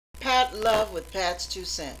Smart Love with Pat's 2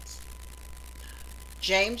 cents.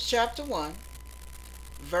 James chapter 1,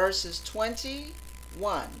 verses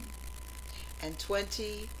 21 and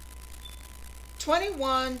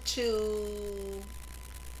 21 to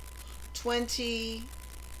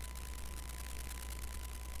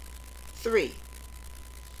 23.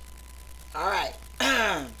 All right.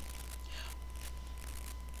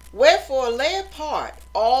 Wherefore lay apart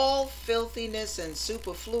all filthiness and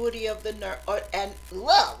superfluity of the let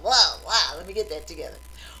me get that together.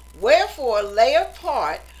 Wherefore lay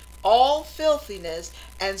apart all filthiness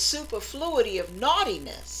and superfluity of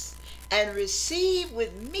naughtiness, and receive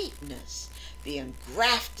with meekness the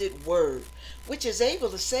engrafted word, which is able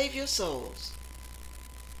to save your souls.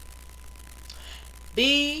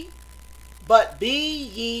 Be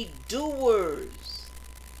ye doers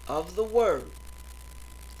of the word,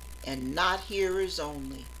 and not hearers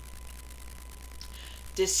only,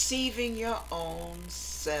 deceiving your own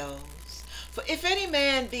selves. For if any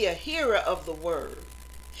man be a hearer of the word,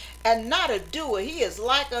 and not a doer, he is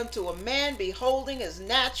like unto a man beholding his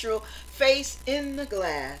natural face in the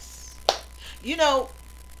glass. You know,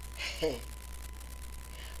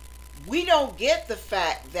 we don't get the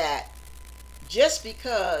fact that just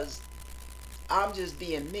because I'm just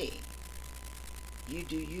being me, you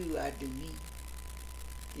do you, I do me.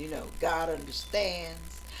 You know, God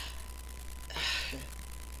understands.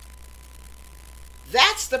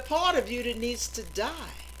 That's the part of you that needs to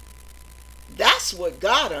die. That's what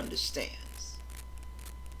God understands.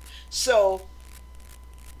 So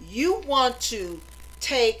you want to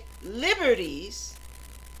take liberties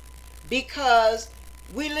because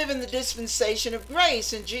we live in the dispensation of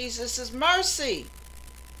grace and Jesus is mercy.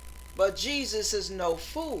 But Jesus is no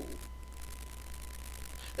fool.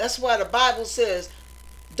 That's why the Bible says,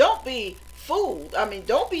 don't be fooled.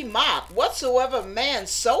 Don't be mocked. Whatsoever man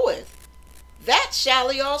soweth, that shall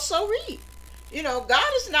he also reap. You know,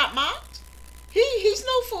 God is not mocked. He's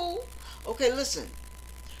no fool. Okay, listen.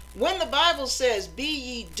 When the Bible says, be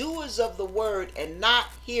ye doers of the word and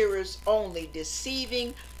not hearers only,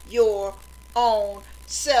 deceiving your own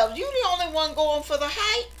selves. You the only one going for the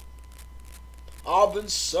hype. I've been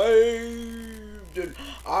saved and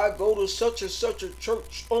I go to such and such a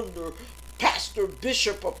church under pastor,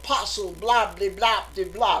 bishop, apostle, blah, blah, blah, blah,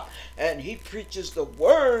 blah. And he preaches the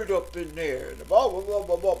word up in there. And blah, blah, blah,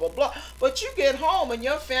 blah, blah, blah, blah. But you get home and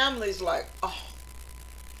your family's like, oh.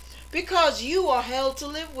 Because you are hell to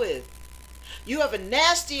live with. You have a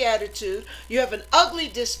nasty attitude. You have an ugly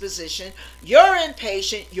disposition. You're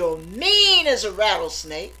impatient. You're mean as a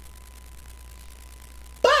rattlesnake.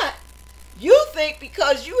 But you think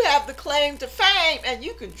because you have the claim to fame and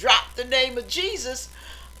you can drop the name of Jesus,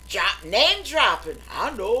 name dropping. I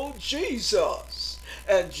know Jesus,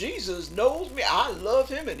 and Jesus knows me. I love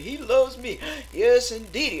him and he loves me. Yes,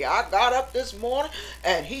 indeed. I got up this morning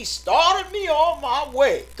and he started me on my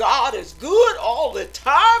way. God is good all the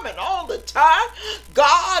time, and all the time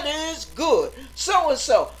God is good.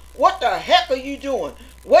 So-and-so, what the heck are you doing?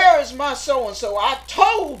 Where is my so-and-so? I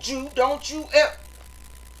told you, don't you ever.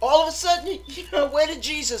 All of a sudden, where did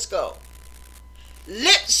Jesus go?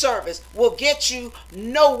 Lip service will get you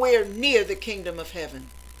nowhere near the kingdom of heaven.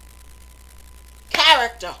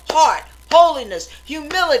 Character, heart, holiness,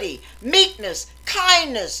 humility, meekness,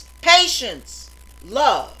 kindness, patience,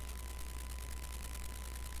 love.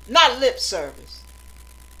 Not lip service.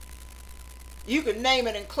 You can name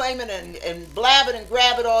it and claim it and blab it and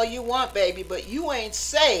grab it all you want, baby, but you ain't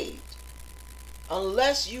saved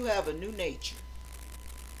unless you have a new nature.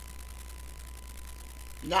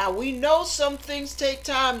 Now, we know some things take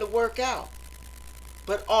time to work out,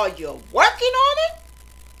 but are you working on it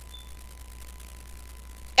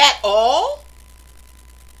at all?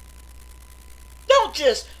 Don't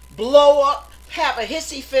just blow up, have a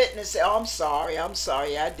hissy fit and say, oh, I'm sorry, I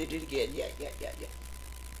did it again. Yeah.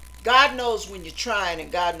 God knows when you're trying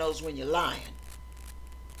and God knows when you're lying.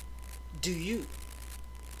 Do you?